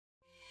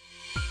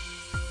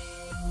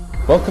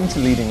Welcome to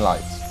Leading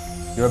Lights.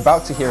 You're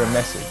about to hear a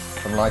message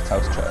from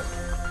Lighthouse Church.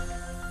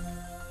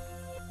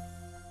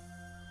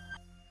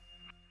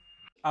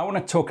 I want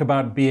to talk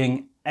about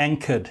being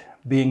anchored,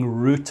 being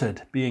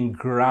rooted, being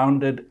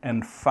grounded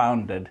and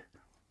founded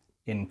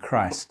in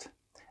Christ.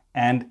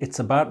 And it's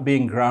about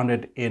being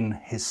grounded in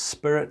His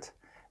Spirit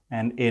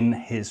and in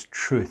His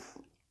truth.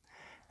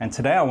 And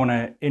today I want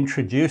to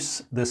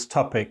introduce this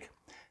topic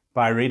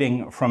by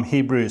reading from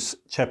Hebrews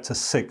chapter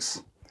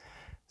 6.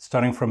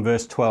 Starting from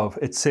verse 12,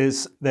 it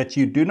says that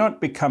you do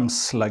not become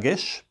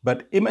sluggish,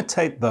 but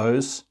imitate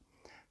those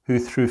who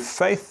through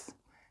faith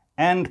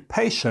and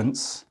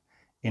patience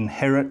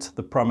inherit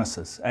the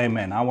promises.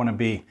 Amen. I want to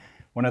be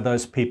one of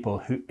those people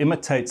who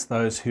imitates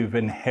those who've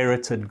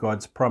inherited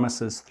God's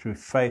promises through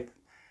faith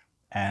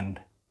and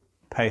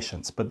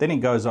patience. But then he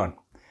goes on.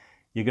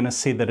 You're going to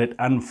see that it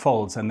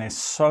unfolds, and there's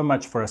so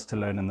much for us to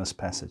learn in this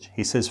passage.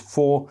 He says,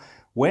 for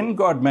when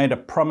God made a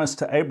promise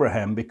to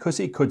Abraham, because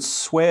he could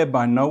swear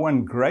by no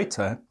one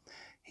greater,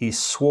 he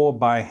swore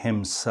by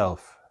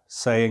himself,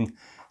 saying,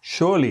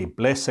 surely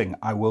blessing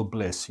I will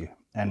bless you,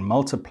 and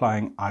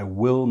multiplying I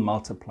will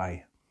multiply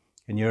you.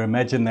 Can you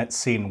imagine that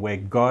scene where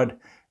God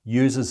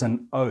uses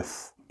an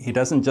oath? He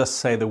doesn't just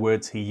say the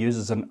words, he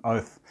uses an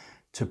oath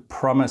to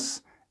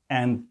promise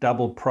and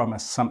double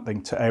promise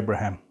something to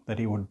Abraham, that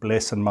he would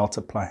bless and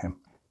multiply him.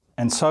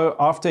 And so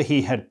after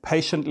he had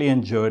patiently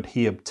endured,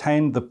 he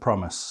obtained the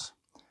promise.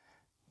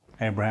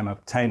 Abraham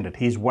obtained it.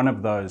 He's one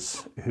of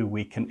those who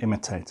we can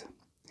imitate.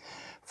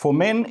 For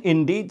men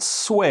indeed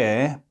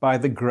swear by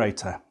the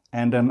greater,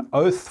 and an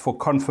oath for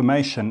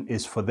confirmation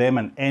is for them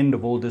an end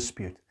of all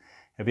dispute.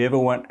 Have you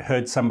ever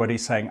heard somebody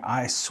saying,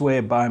 I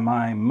swear by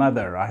my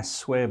mother, I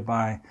swear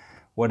by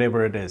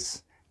whatever it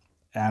is?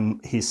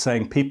 And he's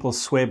saying people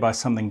swear by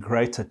something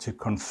greater to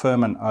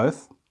confirm an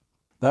oath.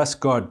 Thus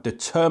God,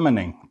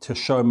 determining to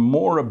show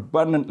more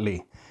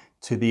abundantly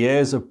to the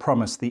heirs of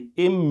promise the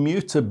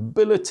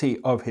immutability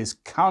of his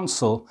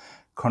counsel,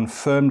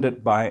 confirmed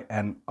it by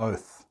an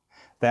oath,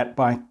 that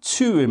by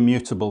two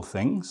immutable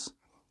things,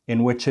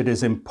 in which it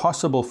is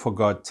impossible for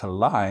God to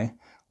lie,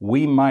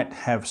 we might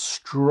have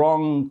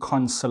strong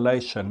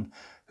consolation,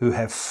 who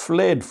have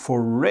fled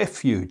for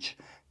refuge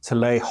to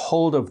lay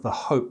hold of the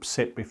hope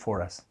set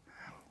before us.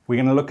 We're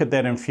going to look at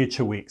that in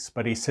future weeks,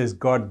 but he says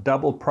God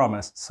double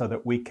promised so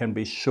that we can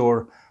be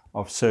sure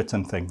of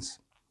certain things.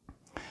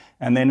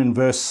 And then in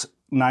verse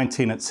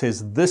 19 it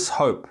says, this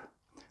hope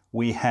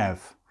we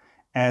have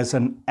as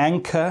an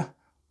anchor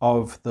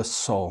of the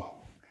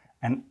soul.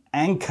 An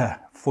anchor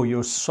for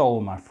your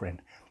soul, my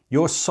friend.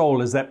 Your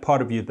soul is that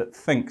part of you that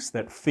thinks,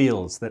 that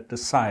feels, that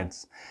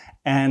decides,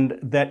 and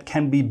that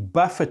can be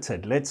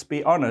buffeted, let's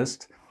be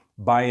honest,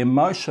 by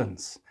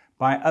emotions,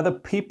 by other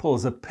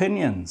people's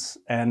opinions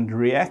and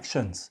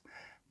reactions,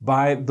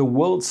 by the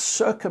world's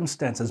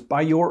circumstances,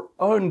 by your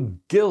own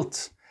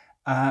guilt.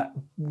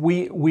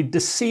 We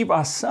deceive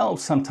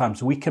ourselves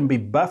sometimes. We can be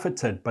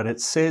buffeted, but it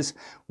says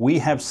we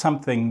have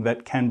something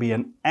that can be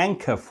an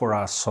anchor for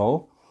our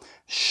soul,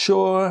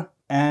 sure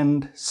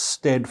and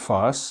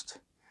steadfast.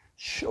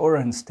 Sure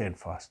and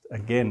steadfast.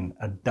 Again,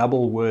 a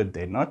double word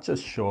there, not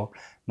just sure,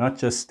 not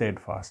just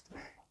steadfast.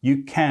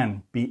 You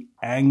can be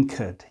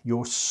anchored.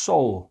 Your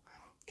soul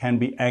can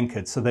be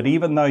anchored so that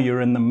even though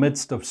you're in the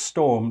midst of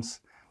storms,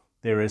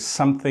 there is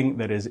something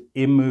that is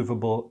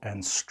immovable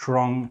and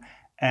strong,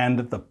 and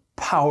the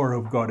power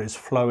of God is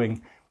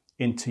flowing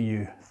into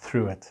you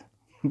through it.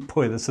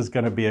 Boy, this is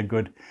going to be a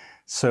good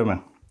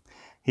sermon.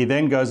 He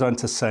then goes on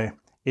to say,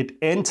 it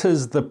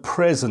enters the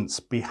presence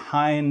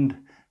behind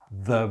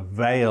the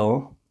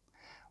veil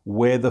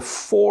where the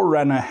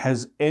forerunner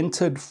has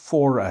entered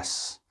for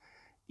us,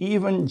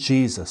 even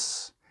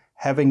Jesus,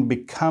 having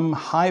become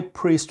high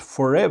priest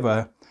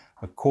forever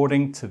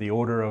according to the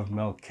order of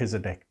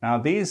Melchizedek. Now,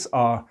 these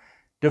are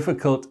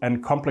difficult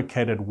and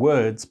complicated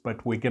words,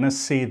 but we're going to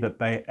see that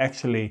they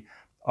actually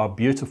are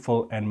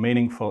beautiful and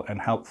meaningful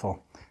and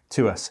helpful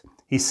to us.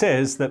 He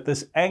says that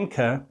this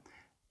anchor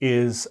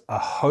is a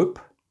hope.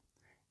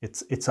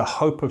 It's a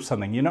hope of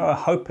something. You know, a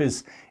hope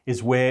is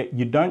where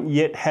you don't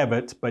yet have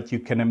it, but you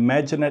can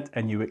imagine it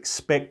and you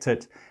expect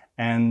it,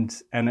 and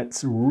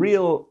it's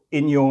real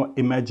in your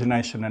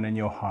imagination and in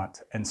your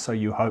heart, and so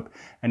you hope.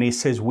 And he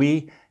says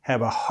we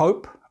have a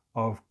hope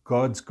of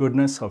God's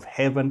goodness, of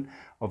heaven,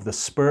 of the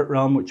spirit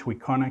realm, which we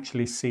can't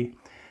actually see.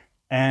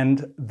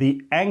 And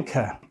the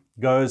anchor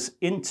goes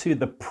into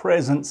the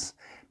presence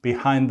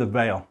behind the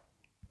veil.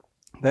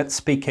 That's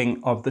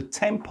speaking of the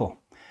temple.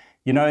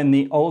 You know, in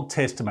the Old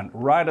Testament,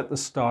 right at the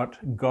start,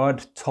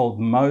 God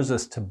told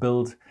Moses to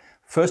build,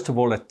 first of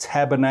all, a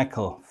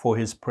tabernacle for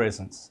his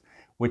presence,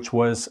 which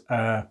was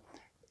a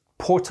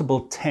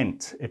portable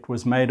tent. It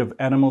was made of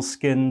animal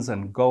skins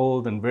and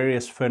gold and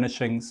various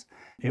furnishings.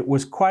 It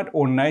was quite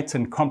ornate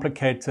and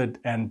complicated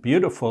and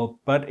beautiful,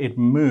 but it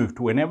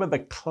moved. Whenever the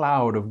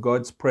cloud of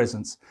God's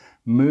presence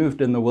moved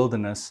in the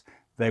wilderness,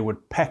 they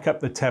would pack up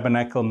the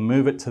tabernacle,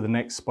 move it to the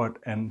next spot,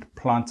 and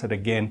plant it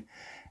again.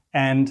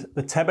 And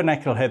the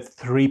tabernacle had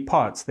three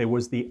parts. There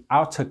was the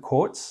outer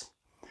courts,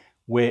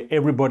 where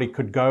everybody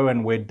could go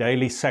and where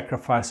daily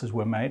sacrifices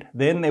were made.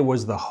 Then there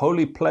was the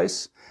holy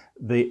place,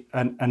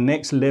 a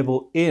next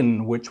level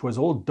in, which was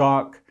all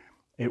dark.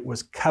 It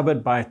was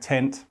covered by a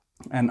tent,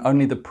 and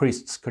only the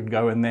priests could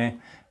go in there.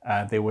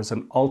 There was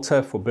an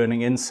altar for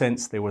burning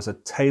incense. There was a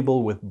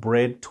table with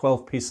bread,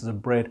 12 pieces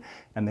of bread,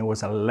 and there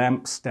was a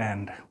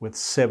lampstand with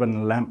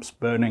 7 lamps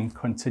burning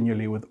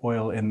continually with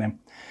oil in them.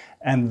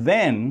 And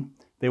then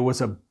there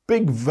was a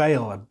big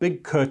veil, a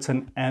big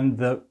curtain, and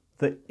the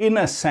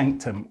inner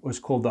sanctum was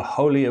called the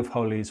Holy of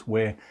Holies,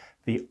 where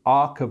the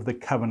Ark of the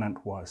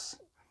Covenant was.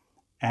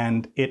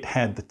 And it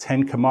had the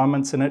 10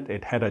 Commandments in it.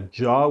 It had a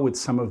jar with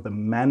some of the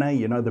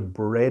manna, the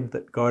bread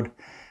that God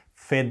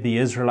fed the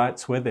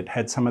Israelites with. It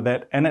had some of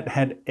that. And it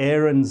had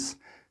Aaron's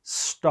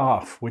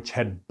staff, which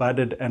had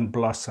budded and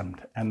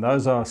blossomed. And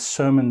those are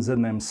sermons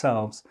in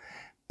themselves.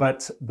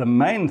 But the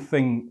main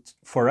thing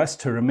for us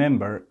to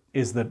remember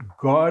is that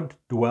God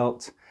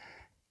dwelt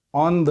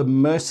on the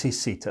mercy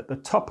seat. At the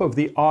top of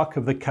the Ark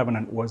of the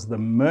Covenant was the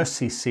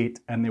mercy seat,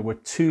 and there were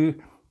 2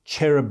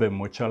 cherubim,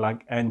 which are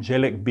like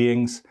angelic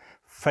beings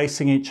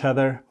facing each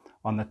other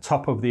on the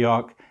top of the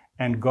Ark.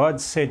 And God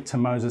said to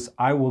Moses,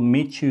 I will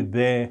meet you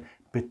there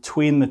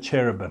between the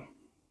cherubim.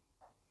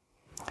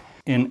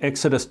 In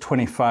Exodus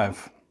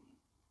 25,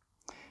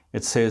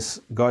 it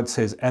says, God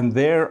says, and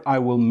there I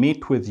will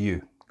meet with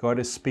you. God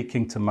is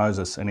speaking to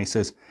Moses, and he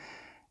says,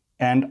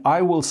 and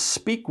I will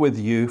speak with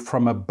you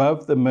from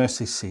above the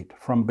mercy seat,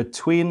 from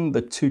between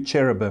the 2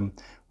 cherubim,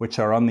 which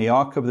are on the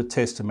ark of the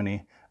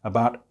testimony,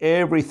 about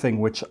everything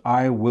which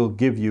I will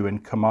give you in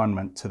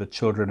commandment to the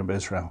children of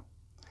Israel.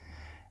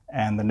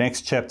 And the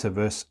next chapter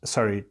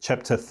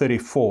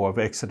 34 of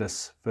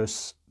Exodus,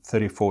 verse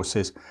 34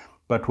 says,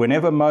 but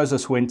whenever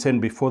Moses went in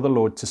before the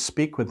Lord to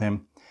speak with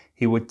him,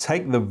 he would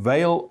take the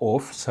veil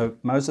off. So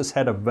Moses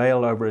had a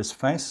veil over his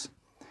face,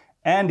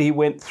 and he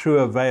went through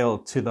a veil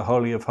to the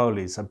Holy of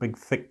Holies, a big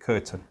thick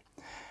curtain.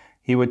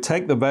 He would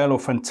take the veil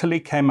off until he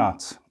came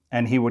out,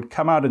 and he would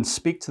come out and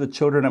speak to the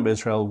children of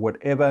Israel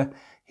whatever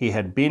he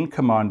had been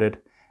commanded.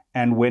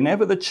 And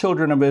whenever the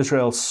children of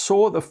Israel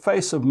saw the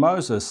face of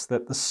Moses,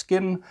 that the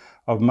skin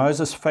of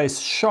Moses' face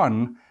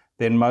shone,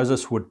 then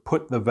Moses would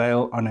put the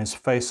veil on his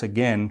face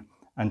again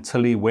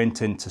until he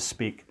went in to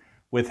speak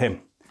with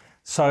him.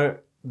 So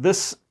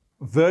this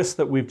verse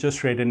that we've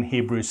just read in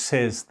Hebrews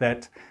says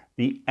that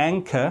the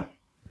anchor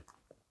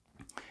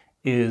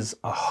is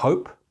a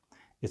hope.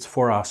 It's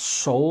for our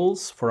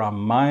souls, for our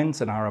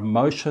minds and our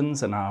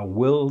emotions and our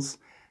wills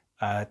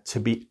to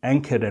be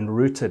anchored and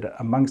rooted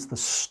amongst the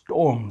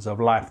storms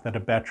of life that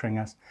are battering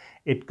us.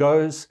 It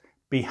goes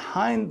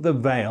behind the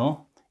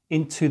veil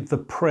into the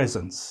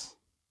presence.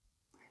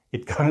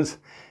 It goes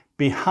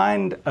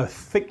behind a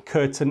thick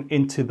curtain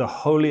into the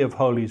Holy of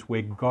Holies,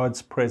 where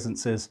God's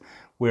presence is,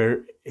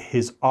 where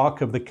his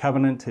Ark of the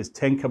Covenant, his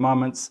 10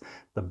 Commandments,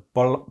 the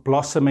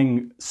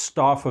blossoming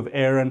staff of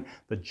Aaron,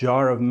 the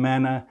jar of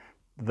manna,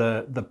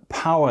 the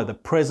power, the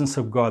presence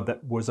of God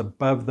that was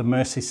above the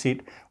mercy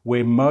seat,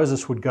 where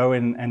Moses would go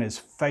in and his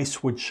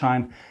face would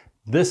shine.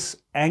 This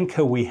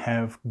anchor we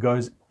have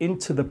goes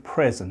into the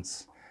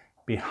presence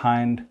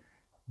behind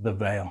the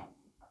veil.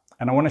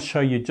 And I want to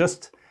show you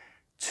just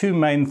 2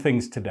 main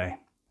things today.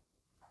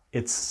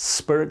 It's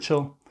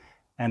spiritual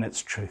and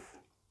it's truth.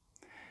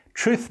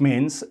 Truth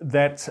means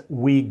that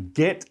we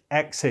get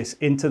access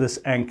into this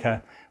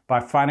anchor by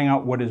finding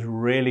out what is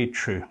really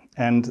true.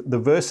 And the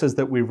verses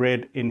that we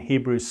read in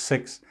Hebrews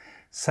 6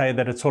 say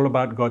that it's all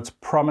about God's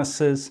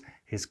promises,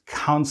 his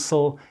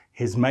counsel,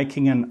 his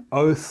making an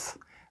oath,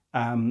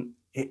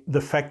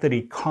 the fact that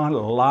he can't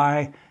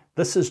lie.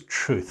 This is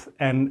truth.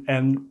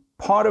 And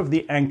part of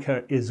the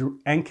anchor is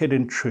anchored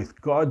in truth.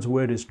 God's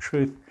word is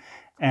truth.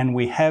 And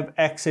we have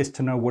access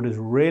to know what is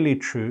really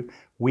true.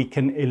 We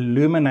can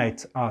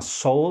illuminate our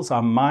souls,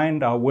 our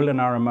mind, our will, and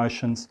our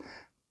emotions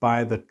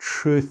by the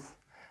truth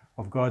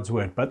of God's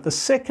word. But the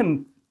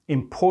second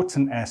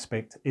important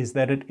aspect is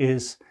that it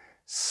is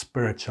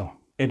spiritual.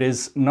 It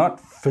is not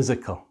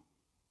physical.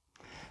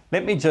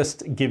 Let me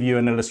just give you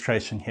an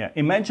illustration here.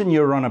 Imagine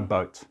you're on a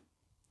boat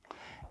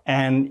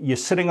and you're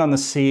sitting on the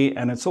sea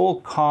and it's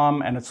all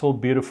calm and it's all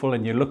beautiful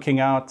and you're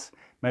looking out.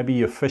 Maybe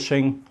you're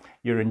fishing,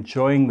 you're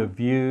enjoying the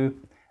view.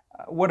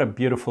 What a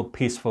beautiful,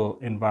 peaceful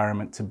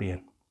environment to be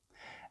in.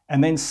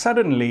 And then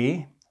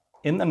suddenly,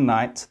 in the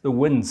night, the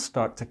winds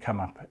start to come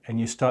up and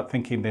you start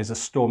thinking there's a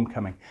storm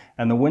coming.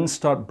 And the winds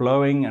start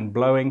blowing and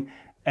blowing,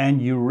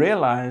 and you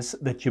realize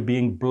that you're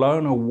being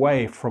blown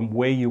away from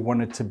where you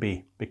wanted to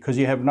be because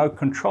you have no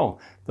control.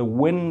 The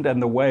wind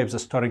and the waves are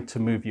starting to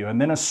move you. And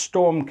then a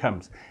storm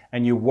comes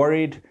and you're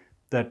worried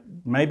that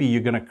maybe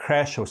you're going to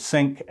crash or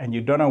sink and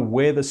you don't know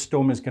where the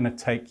storm is going to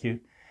take you.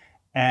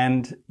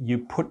 And you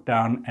put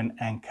down an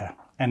anchor.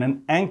 And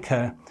an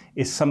anchor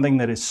is something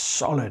that is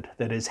solid,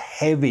 that is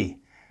heavy,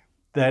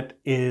 that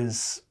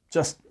is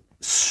just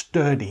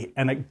sturdy,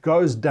 and it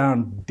goes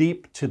down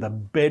deep to the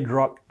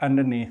bedrock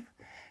underneath,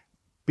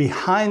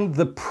 behind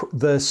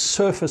the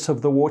surface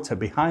of the water,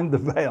 behind the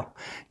veil.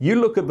 You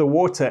look at the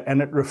water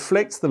and it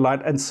reflects the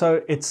light, and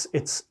so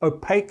it's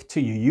opaque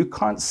to you. You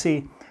can't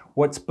see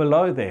what's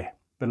below there,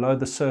 below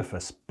the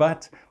surface.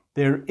 But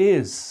there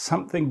is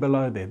something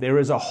below there. There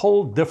is a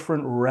whole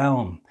different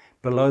realm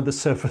below the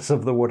surface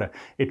of the water.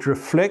 It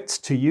reflects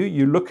to you.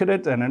 You look at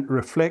it and it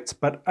reflects,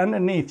 but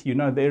underneath, you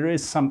know, there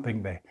is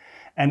something there.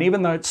 And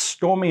even though it's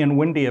stormy and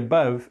windy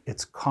above,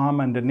 it's calm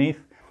underneath.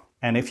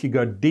 And if you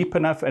go deep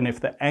enough, and if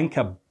the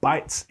anchor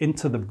bites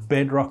into the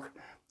bedrock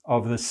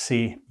of the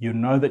sea, you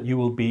know that you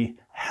will be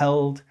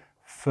held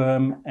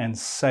firm and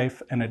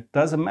safe. And it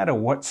doesn't matter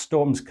what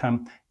storms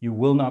come, you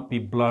will not be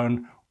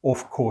blown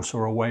off course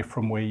or away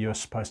from where you're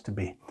supposed to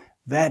be.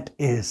 That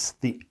is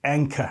the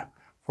anchor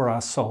for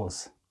our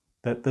souls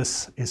that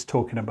this is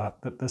talking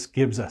about, that this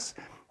gives us.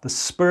 The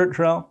spirit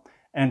realm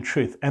and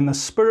truth. And the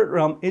spirit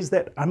realm is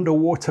that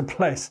underwater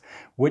place,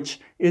 which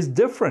is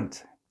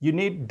different. You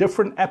need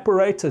different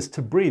apparatus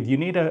to breathe. You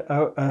need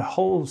a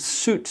whole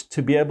suit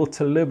to be able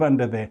to live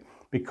under there,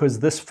 because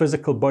this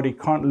physical body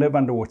can't live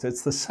underwater.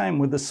 It's the same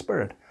with the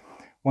spirit.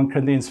 1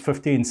 Corinthians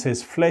 15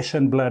 says, flesh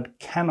and blood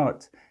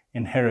cannot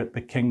inherit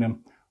the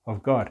kingdom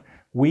of God.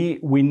 We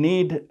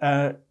need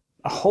a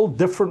whole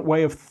different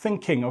way of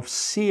thinking, of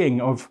seeing,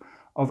 of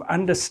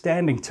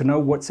understanding, to know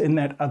what's in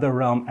that other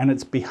realm. And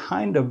it's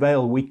behind a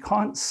veil. We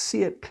can't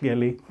see it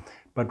clearly,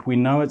 but we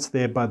know it's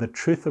there by the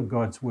truth of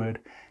God's word.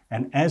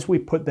 And as we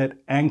put that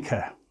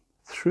anchor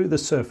through the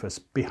surface,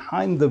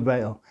 behind the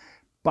veil,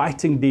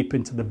 biting deep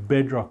into the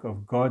bedrock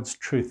of God's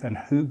truth and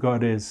who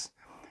God is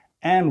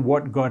and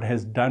what God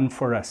has done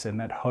for us in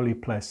that holy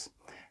place,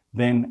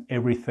 then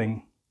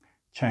everything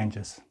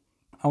changes.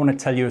 I want to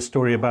tell you a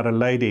story about a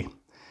lady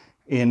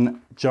in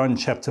John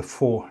chapter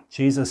 4.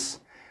 Jesus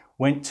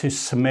went to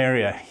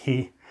Samaria.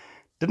 He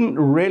didn't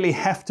really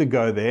have to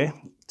go there.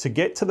 To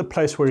get to the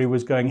place where he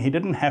was going, he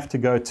didn't have to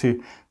go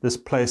to this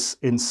place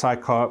in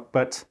Sychar,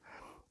 but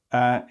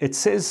it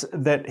says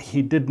that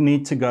he did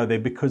need to go there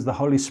because the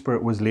Holy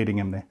Spirit was leading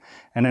him there.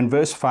 And in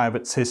verse 5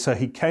 it says, so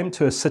he came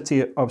to a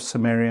city of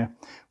Samaria,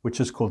 which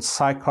is called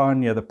Sychar,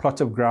 near the plot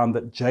of ground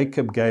that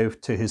Jacob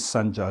gave to his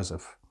son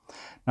Joseph.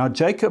 Now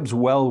Jacob's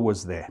well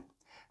was there.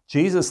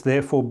 Jesus,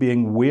 therefore,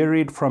 being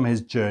wearied from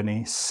his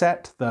journey,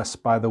 sat thus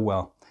by the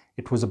well.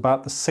 It was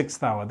about the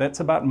 6th hour. That's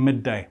about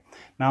midday.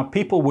 Now,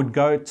 people would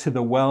go to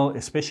the well,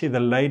 especially the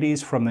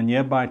ladies from the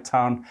nearby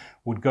town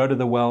would go to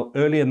the well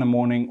early in the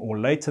morning or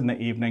late in the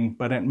evening.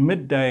 But at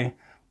midday,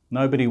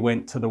 nobody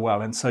went to the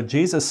well. And so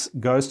Jesus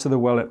goes to the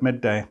well at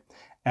midday,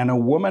 and a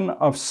woman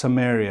of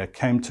Samaria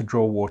came to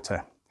draw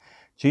water.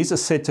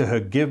 Jesus said to her,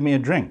 give me a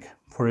drink,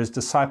 for his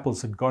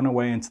disciples had gone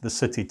away into the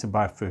city to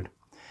buy food.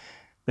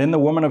 Then the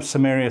woman of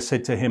Samaria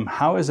said to him,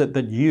 how is it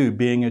that you,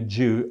 being a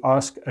Jew,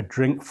 ask a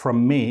drink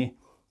from me,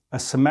 a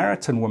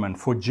Samaritan woman?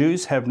 For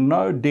Jews have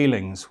no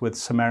dealings with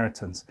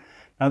Samaritans.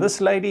 Now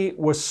this lady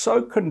was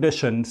so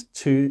conditioned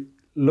to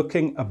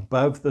looking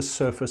above the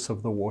surface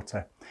of the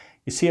water.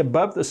 You see,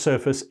 above the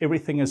surface,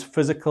 everything is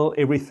physical.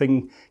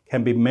 Everything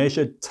can be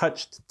measured,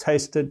 touched,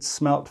 tasted,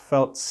 smelt,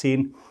 felt,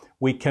 seen.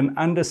 We can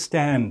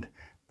understand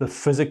the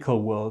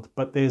physical world,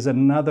 but there's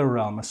another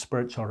realm, a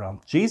spiritual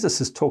realm.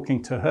 Jesus is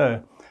talking to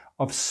her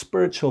of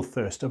spiritual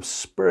thirst, of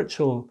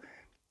spiritual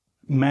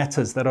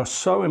matters that are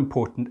so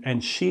important.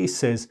 And she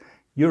says,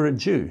 you're a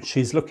Jew.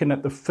 She's looking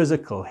at the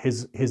physical,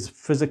 his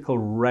physical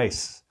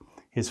race,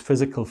 his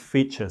physical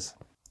features.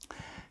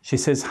 She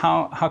says,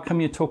 how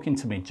come you're talking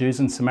to me? Jews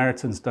and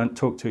Samaritans don't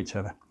talk to each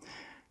other.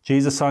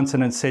 Jesus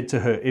answered and said to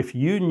her, if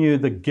you knew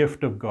the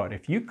gift of God,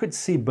 if you could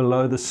see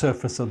below the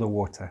surface of the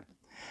water,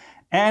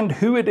 and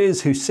who it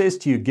is who says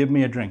to you, give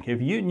me a drink,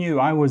 if you knew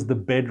I was the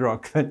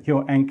bedrock that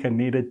your anchor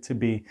needed to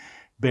be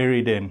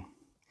buried in,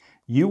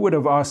 you would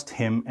have asked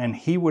him and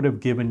he would have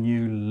given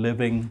you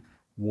living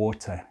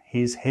water.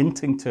 He's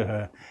hinting to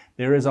her,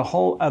 there is a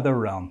whole other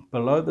realm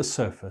below the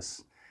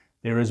surface.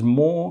 There is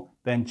more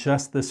than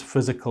just this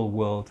physical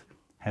world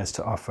has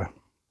to offer.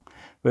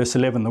 Verse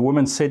 11, the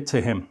woman said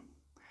to him,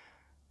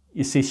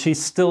 you see,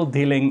 she's still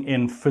dealing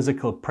in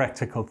physical,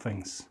 practical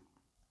things.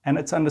 And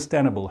it's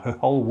understandable. Her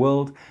whole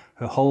world,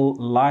 her whole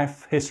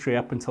life history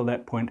up until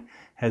that point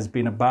has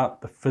been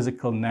about the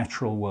physical,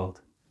 natural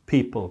world.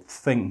 People,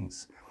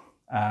 things,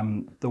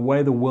 the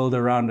way the world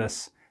around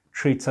us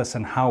treats us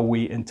and how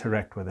we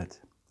interact with it.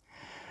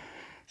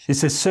 She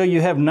says, sir,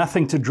 you have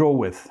nothing to draw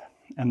with,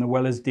 and the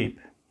well is deep.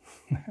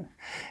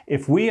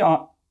 If we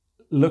are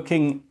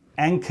looking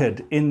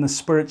anchored in the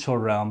spiritual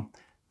realm,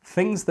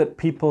 things that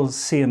people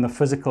see in the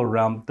physical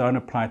realm don't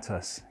apply to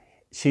us.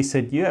 She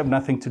said, you have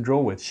nothing to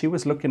draw with. She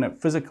was looking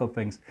at physical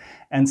things.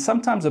 And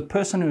sometimes a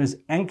person who is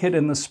anchored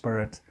in the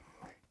spirit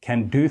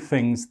can do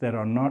things that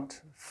are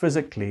not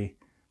physically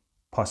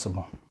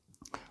possible.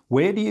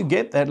 Where do you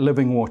get that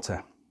living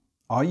water?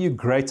 Are you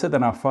greater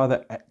than our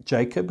father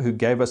Jacob, who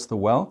gave us the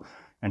well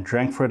and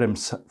drank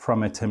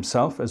from it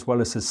himself, as well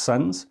as his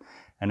sons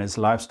and his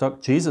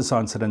livestock? Jesus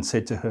answered and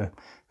said to her,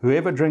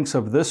 whoever drinks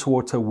of this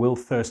water will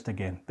thirst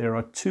again. There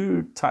are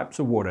two types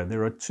of water.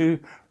 There are two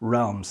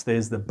realms.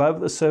 There's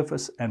above the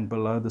surface and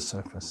below the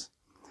surface.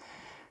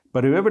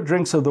 But whoever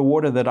drinks of the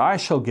water that I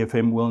shall give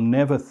him will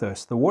never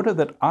thirst. The water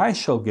that I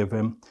shall give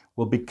him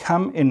will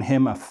become in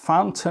him a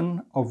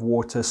fountain of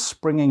water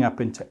springing up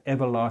into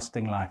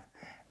everlasting life.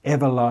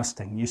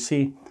 Everlasting. You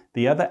see,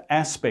 the other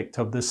aspect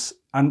of this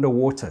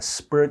underwater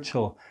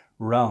spiritual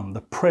realm,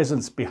 the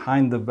presence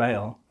behind the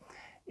veil,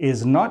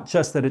 is not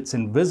just that it's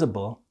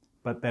invisible,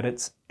 but that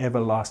it's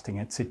everlasting,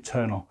 it's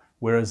eternal.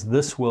 Whereas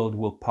this world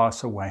will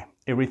pass away.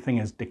 Everything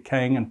is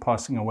decaying and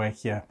passing away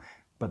here,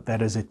 but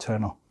that is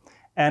eternal.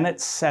 And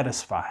it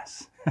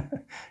satisfies.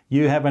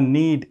 You have a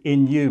need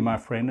in you, my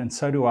friend, and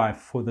so do I,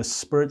 for the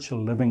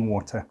spiritual living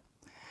water.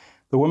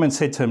 The woman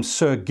said to him,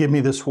 Sir, give me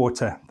this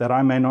water, that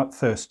I may not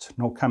thirst,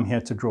 nor come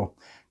here to draw.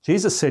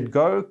 Jesus said,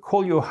 Go,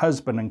 call your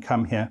husband and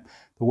come here.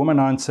 The woman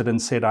answered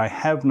and said, I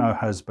have no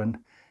husband.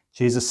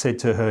 Jesus said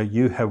to her,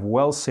 You have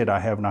well said, I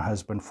have no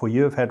husband, for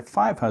you have had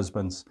 5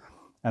 husbands,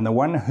 and the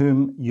one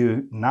whom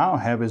you now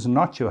have is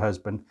not your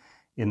husband.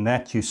 In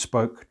that you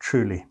spoke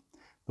truly.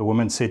 The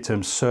woman said to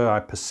him, Sir, I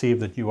perceive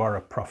that you are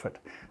a prophet.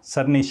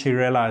 Suddenly she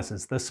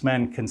realizes this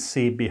man can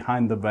see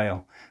behind the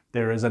veil.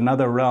 There is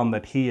another realm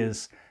that he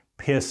is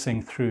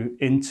piercing through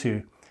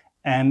into,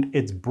 and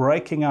it's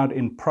breaking out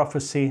in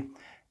prophecy.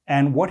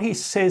 And what he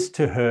says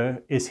to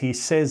her is, he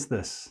says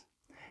this.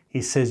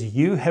 He says,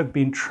 you have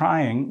been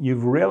trying,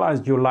 you've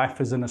realized your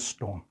life is in a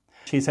storm.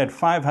 She's had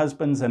 5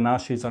 husbands and now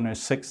she's on her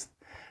 6th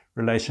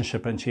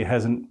relationship and she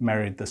hasn't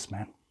married this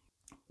man.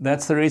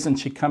 That's the reason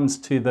she comes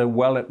to the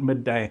well at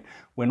midday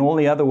when all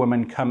the other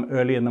women come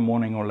early in the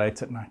morning or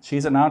late at night.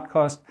 She's an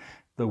outcast.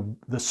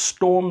 The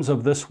storms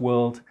of this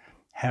world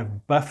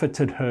have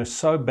buffeted her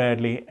so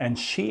badly, and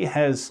she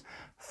has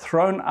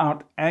thrown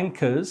out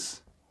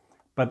anchors,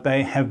 but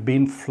they have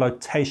been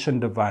flotation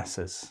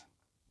devices.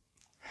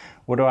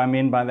 What do I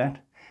mean by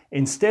that?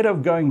 Instead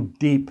of going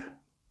deep,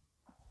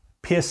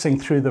 piercing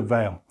through the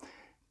veil,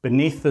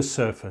 beneath the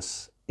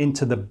surface,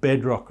 into the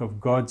bedrock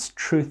of God's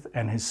truth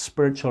and His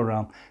spiritual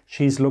realm,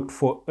 she's looked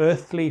for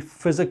earthly,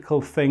 physical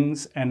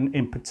things, and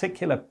in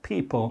particular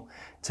people,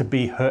 to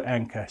be her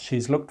anchor.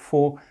 She's looked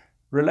for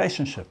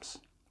relationships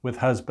with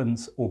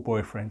husbands or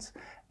boyfriends,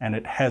 and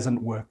it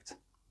hasn't worked.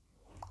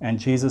 And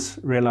Jesus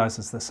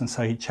realizes this, and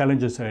so He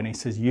challenges her and He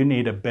says, you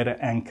need a better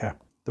anchor.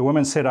 The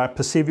woman said, I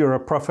perceive you're a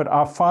prophet.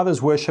 Our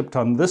fathers worshipped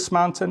on this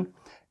mountain.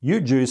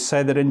 You Jews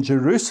say that in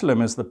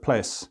Jerusalem is the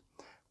place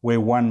where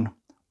one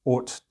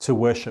ought to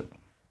worship.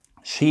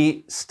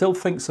 She still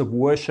thinks of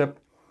worship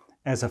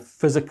as a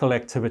physical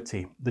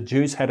activity. The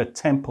Jews had a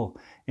temple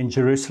in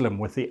Jerusalem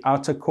with the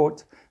outer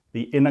court,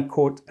 the inner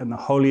court, and the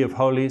Holy of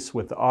Holies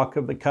with the Ark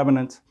of the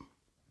Covenant,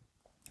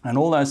 and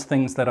all those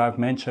things that I've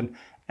mentioned,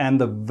 and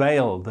the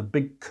veil, the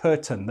big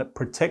curtain that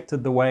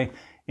protected the way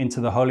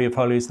into the Holy of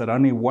Holies that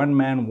only one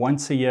man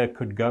once a year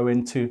could go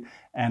into,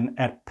 and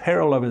at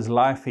peril of his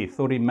life, he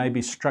thought he may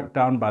be struck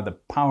down by the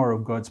power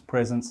of God's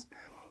presence.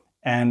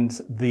 And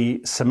the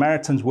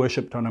Samaritans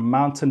worshipped on a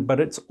mountain, but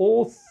it's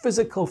all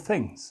physical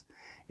things.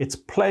 It's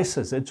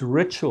places, it's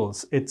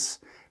rituals, it's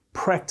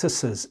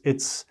practices,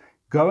 it's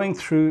going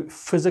through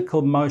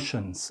physical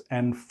motions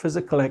and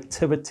physical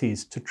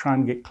activities to try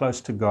and get close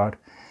to God.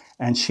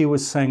 And she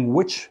was saying,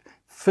 which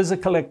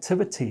physical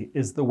activity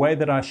is the way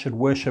that I should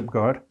worship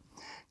God?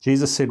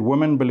 Jesus said,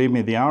 woman, believe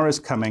me, the hour is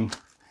coming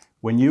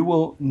when you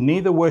will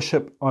neither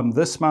worship on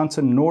this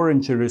mountain nor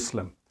in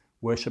Jerusalem,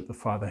 worship the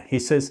Father. He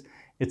says,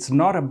 it's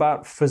not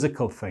about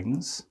physical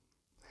things.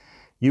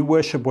 You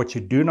worship what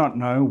you do not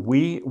know.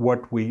 We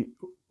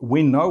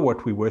know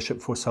what we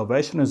worship, for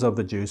salvation is of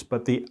the Jews,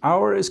 but the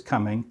hour is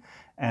coming,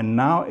 and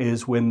now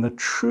is when the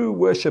true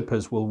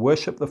worshipers will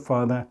worship the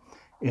Father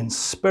in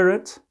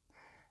spirit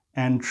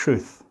and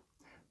truth,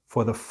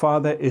 for the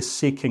Father is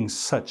seeking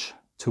such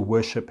to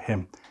worship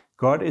Him.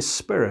 God is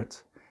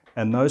spirit,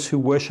 and those who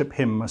worship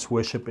Him must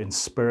worship in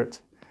spirit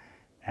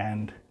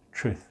and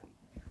truth.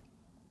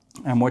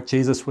 And what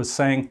Jesus was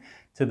saying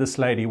to this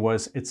lady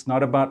was, it's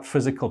not about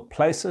physical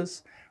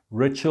places,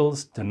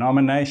 rituals,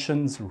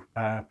 denominations,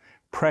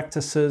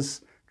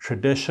 practices,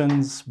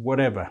 traditions,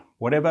 whatever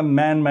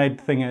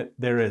man-made thing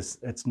there is.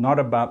 It's not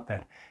about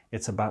that.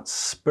 It's about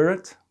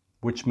spirit,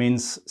 which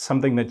means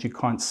something that you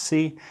can't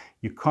see,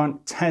 you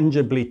can't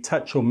tangibly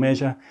touch or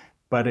measure,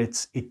 but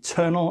it's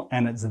eternal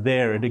and it's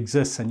there, it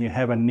exists, and you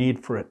have a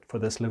need for it, for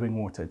this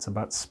living water. It's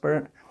about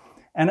spirit.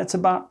 And it's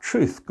about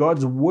truth,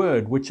 God's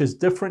word, which is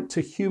different to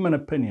human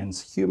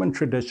opinions, human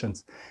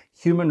traditions,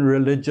 human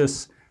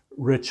religious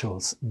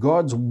rituals.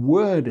 God's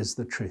word is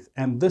the truth.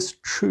 And this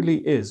truly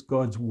is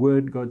God's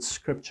word, God's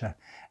scripture.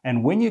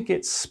 And when you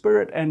get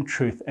spirit and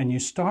truth and you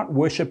start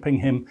worshiping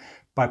Him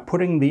by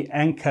putting the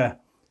anchor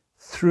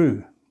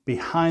through,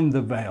 behind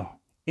the veil,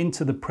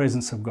 into the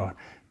presence of God,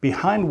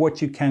 behind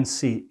what you can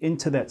see,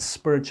 into that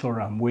spiritual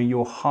realm where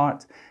your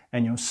heart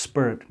and your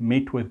spirit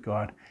meet with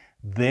God,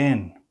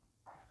 then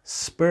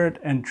spirit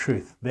and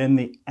truth, then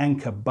the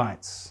anchor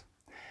bites.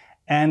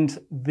 And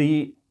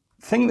the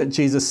thing that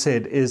Jesus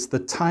said is, the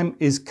time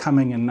is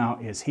coming and now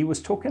is. He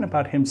was talking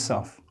about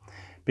Himself,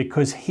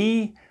 because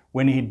He,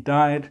 when He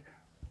died,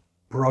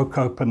 broke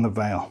open the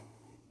veil.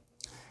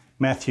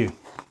 Matthew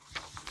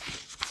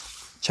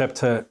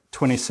chapter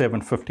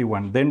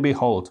 27:51. Then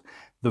behold,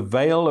 the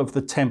veil of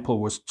the temple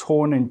was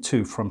torn in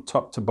two from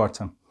top to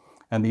bottom,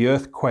 and the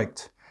earth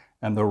quaked,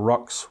 and the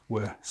rocks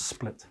were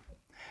split.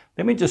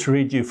 Let me just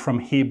read you from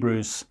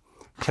Hebrews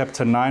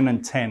chapter 9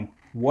 and 10,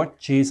 what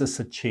Jesus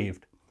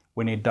achieved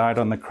when he died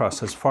on the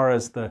cross as far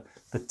as the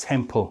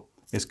temple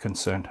is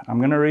concerned. I'm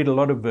going to read a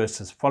lot of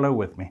verses. Follow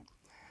with me.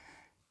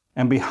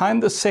 And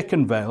behind the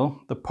second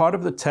veil, the part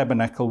of the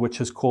tabernacle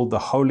which is called the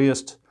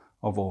holiest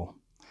of all,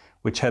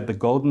 which had the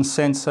golden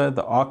censer,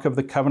 the ark of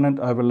the covenant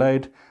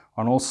overlaid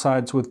on all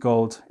sides with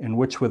gold, in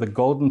which were the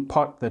golden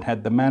pot that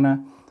had the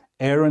manna,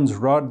 Aaron's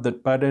rod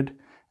that budded,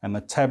 and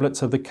the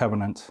tablets of the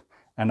covenant,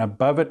 and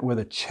above it were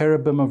the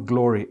cherubim of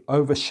glory,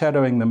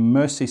 overshadowing the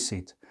mercy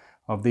seat.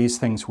 Of these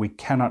things we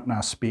cannot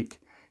now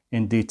speak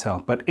in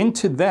detail. But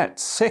into that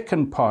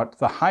second part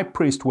the high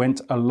priest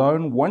went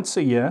alone once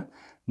a year,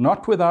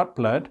 not without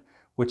blood,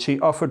 which he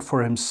offered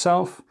for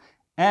himself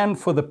and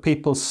for the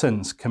people's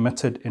sins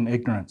committed in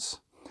ignorance.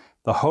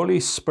 The Holy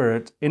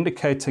Spirit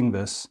indicating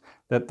this,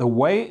 that the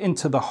way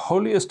into the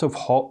holiest of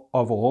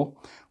all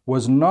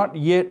was not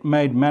yet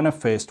made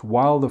manifest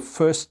while the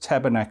first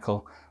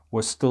tabernacle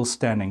was still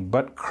standing.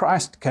 But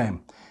Christ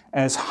came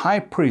as high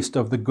priest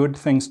of the good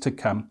things to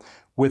come,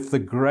 with the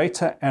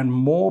greater and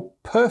more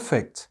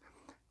perfect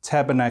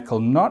tabernacle,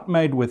 not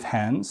made with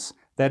hands,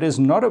 that is,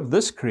 not of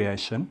this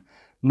creation,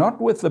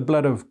 not with the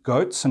blood of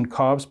goats and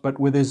calves, but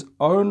with his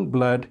own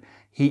blood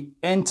he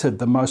entered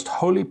the most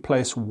holy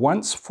place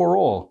once for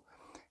all,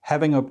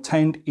 having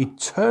obtained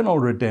eternal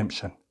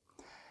redemption.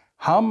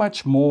 How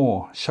much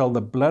more shall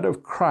the blood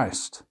of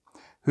Christ,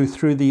 who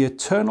through the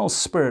eternal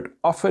Spirit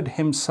offered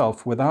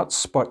himself without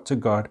spot to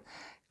God,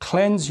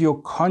 cleanse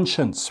your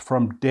conscience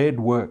from dead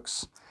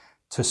works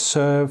to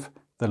serve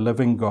the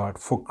living God?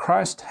 For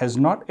Christ has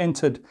not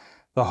entered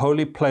the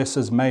holy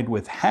places made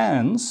with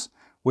hands,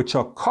 which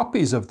are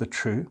copies of the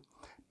true,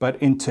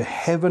 but into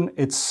heaven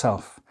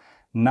itself,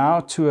 now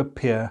to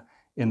appear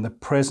in the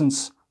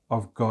presence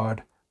of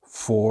God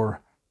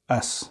for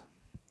us.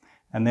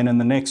 And then in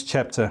the next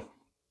chapter,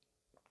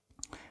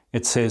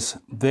 it says,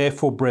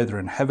 Therefore,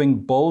 brethren, having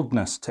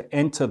boldness to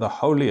enter the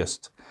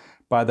holiest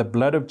by the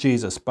blood of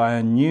Jesus, by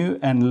a new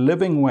and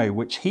living way,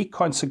 which he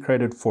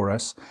consecrated for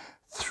us,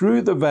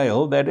 through the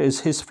veil, that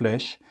is his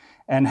flesh,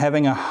 and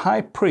having a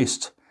high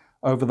priest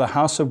over the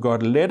house of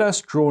God, let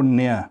us draw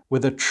near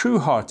with a true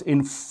heart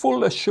in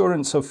full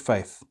assurance of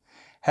faith,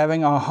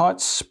 having our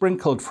hearts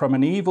sprinkled from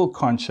an evil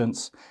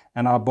conscience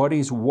and our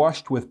bodies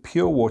washed with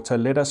pure water.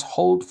 Let us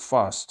hold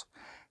fast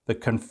the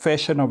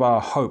confession of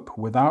our hope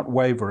without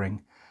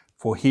wavering,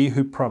 for he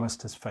who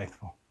promised is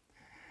faithful.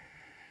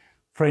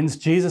 Friends,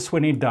 Jesus,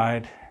 when he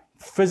died,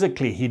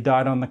 physically he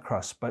died on the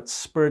cross, but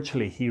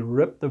spiritually he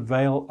ripped the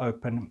veil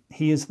open.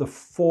 He is the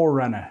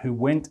forerunner who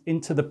went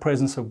into the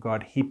presence of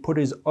God. He put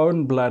his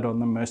own blood on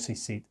the mercy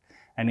seat,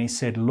 and he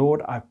said,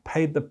 Lord, I've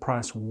paid the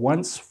price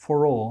once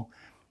for all,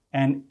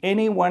 and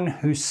anyone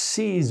who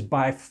sees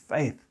by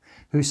faith,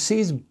 who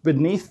sees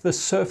beneath the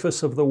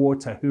surface of the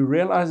water, who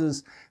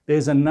realizes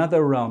there's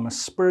another realm, a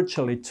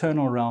spiritual,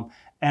 eternal realm,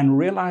 and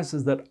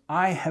realizes that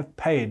I have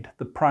paid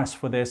the price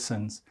for their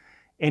sins,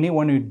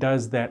 anyone who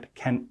does that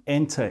can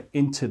enter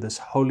into this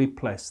holy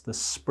place, this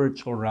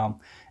spiritual realm,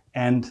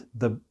 and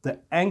the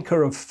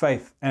anchor of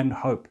faith and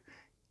hope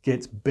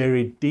gets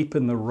buried deep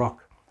in the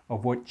rock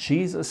of what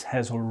Jesus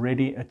has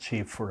already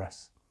achieved for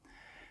us.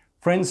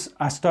 Friends,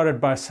 I started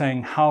by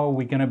saying, how are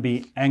we going to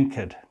be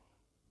anchored?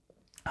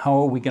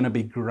 How are we going to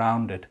be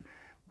grounded?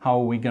 How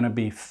are we going to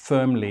be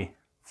firmly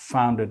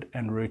founded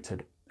and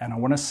rooted? And I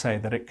want to say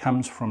that it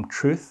comes from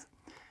truth,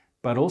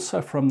 but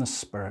also from the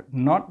Spirit,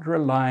 not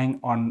relying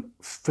on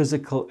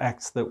physical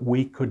acts that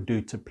we could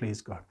do to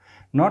please God,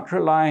 not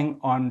relying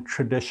on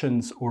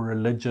traditions or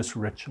religious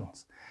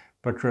rituals,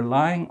 but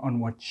relying on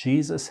what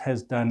Jesus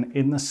has done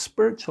in the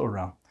spiritual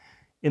realm.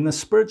 In the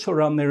spiritual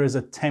realm, there is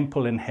a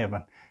temple in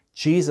heaven.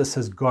 Jesus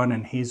has gone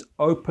and he's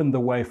opened the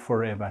way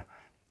forever.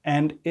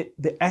 And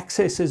the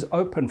access is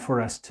open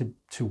for us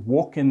to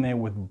walk in there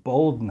with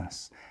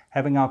boldness,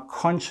 having our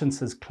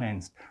consciences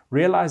cleansed,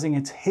 realizing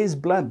it's his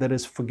blood that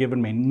has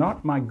forgiven me,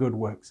 not my good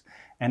works.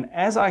 And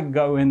as I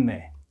go in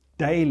there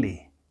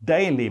daily,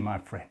 my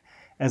friend,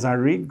 as I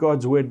read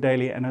God's word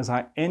daily, and as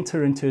I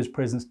enter into his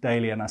presence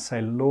daily, and I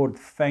say, Lord,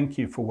 thank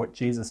you for what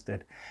Jesus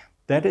did,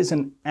 that is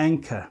an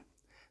anchor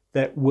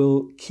that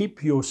will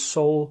keep your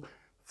soul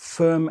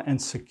firm and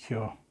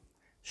secure,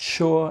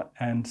 sure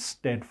and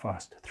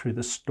steadfast through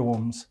the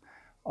storms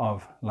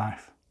of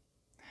life.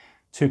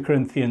 2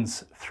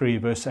 Corinthians 3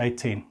 verse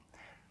 18.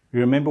 You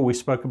remember we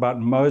spoke about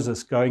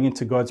Moses going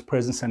into God's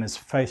presence and his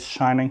face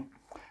shining?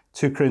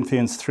 2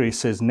 Corinthians 3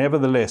 says,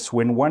 Nevertheless,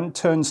 when one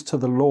turns to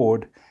the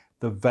Lord,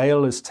 the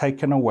veil is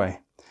taken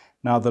away.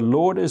 Now the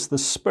Lord is the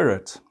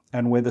Spirit,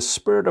 and where the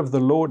Spirit of the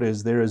Lord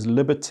is, there is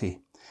liberty.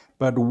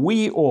 But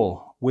we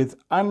all, with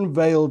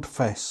unveiled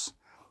face,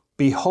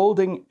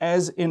 beholding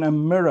as in a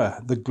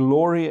mirror the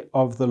glory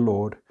of the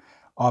Lord,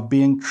 are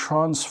being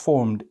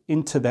transformed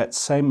into that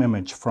same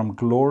image from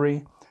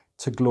glory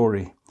to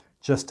glory,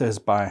 just as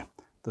by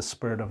the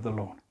Spirit of the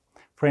Lord.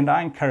 Friend,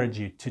 I encourage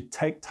you to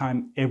take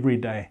time every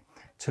day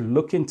to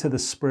look into the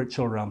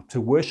spiritual realm,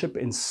 to worship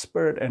in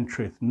spirit and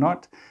truth,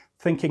 not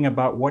thinking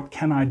about what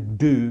can I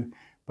do,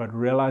 but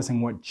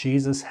realizing what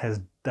Jesus has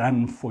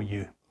done for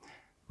you.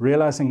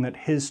 Realizing that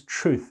his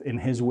truth in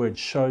his word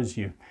shows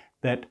you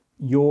that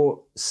your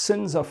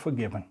sins are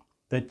forgiven,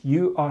 that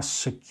you are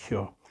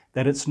secure,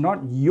 that it's not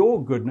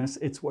your goodness,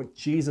 it's what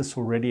Jesus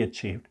already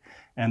achieved.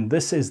 And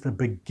this is the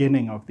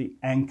beginning of the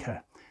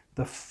anchor,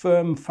 the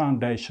firm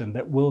foundation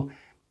that will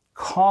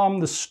calm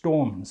the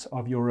storms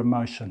of your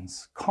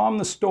emotions, calm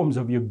the storms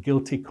of your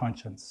guilty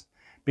conscience,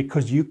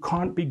 because you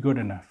can't be good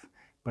enough,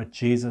 but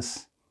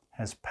Jesus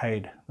has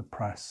paid the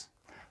price.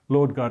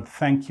 Lord God,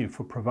 thank you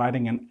for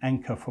providing an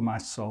anchor for my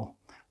soul.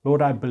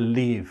 Lord, I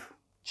believe,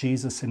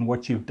 Jesus, in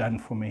what you've done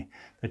for me,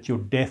 that your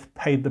death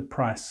paid the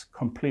price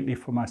completely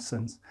for my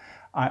sins.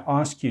 I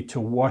ask you to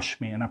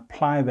wash me and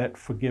apply that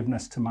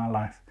forgiveness to my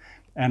life.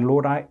 And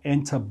Lord, I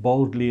enter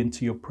boldly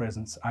into your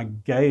presence. I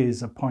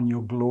gaze upon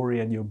your glory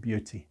and your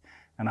beauty.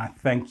 And I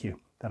thank you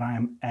that I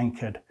am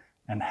anchored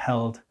and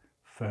held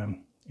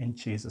firm. In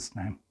Jesus'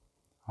 name,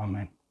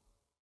 amen.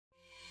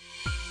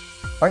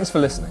 Thanks for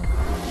listening.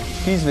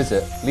 Please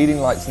visit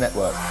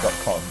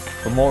leadinglightsnetwork.com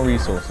for more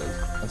resources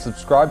and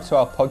subscribe to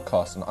our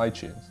podcast on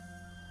iTunes.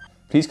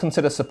 Please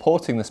consider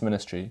supporting this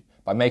ministry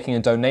by making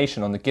a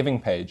donation on the giving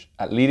page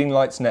at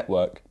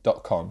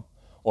leadinglightsnetwork.com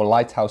or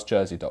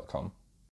lighthousejersey.com.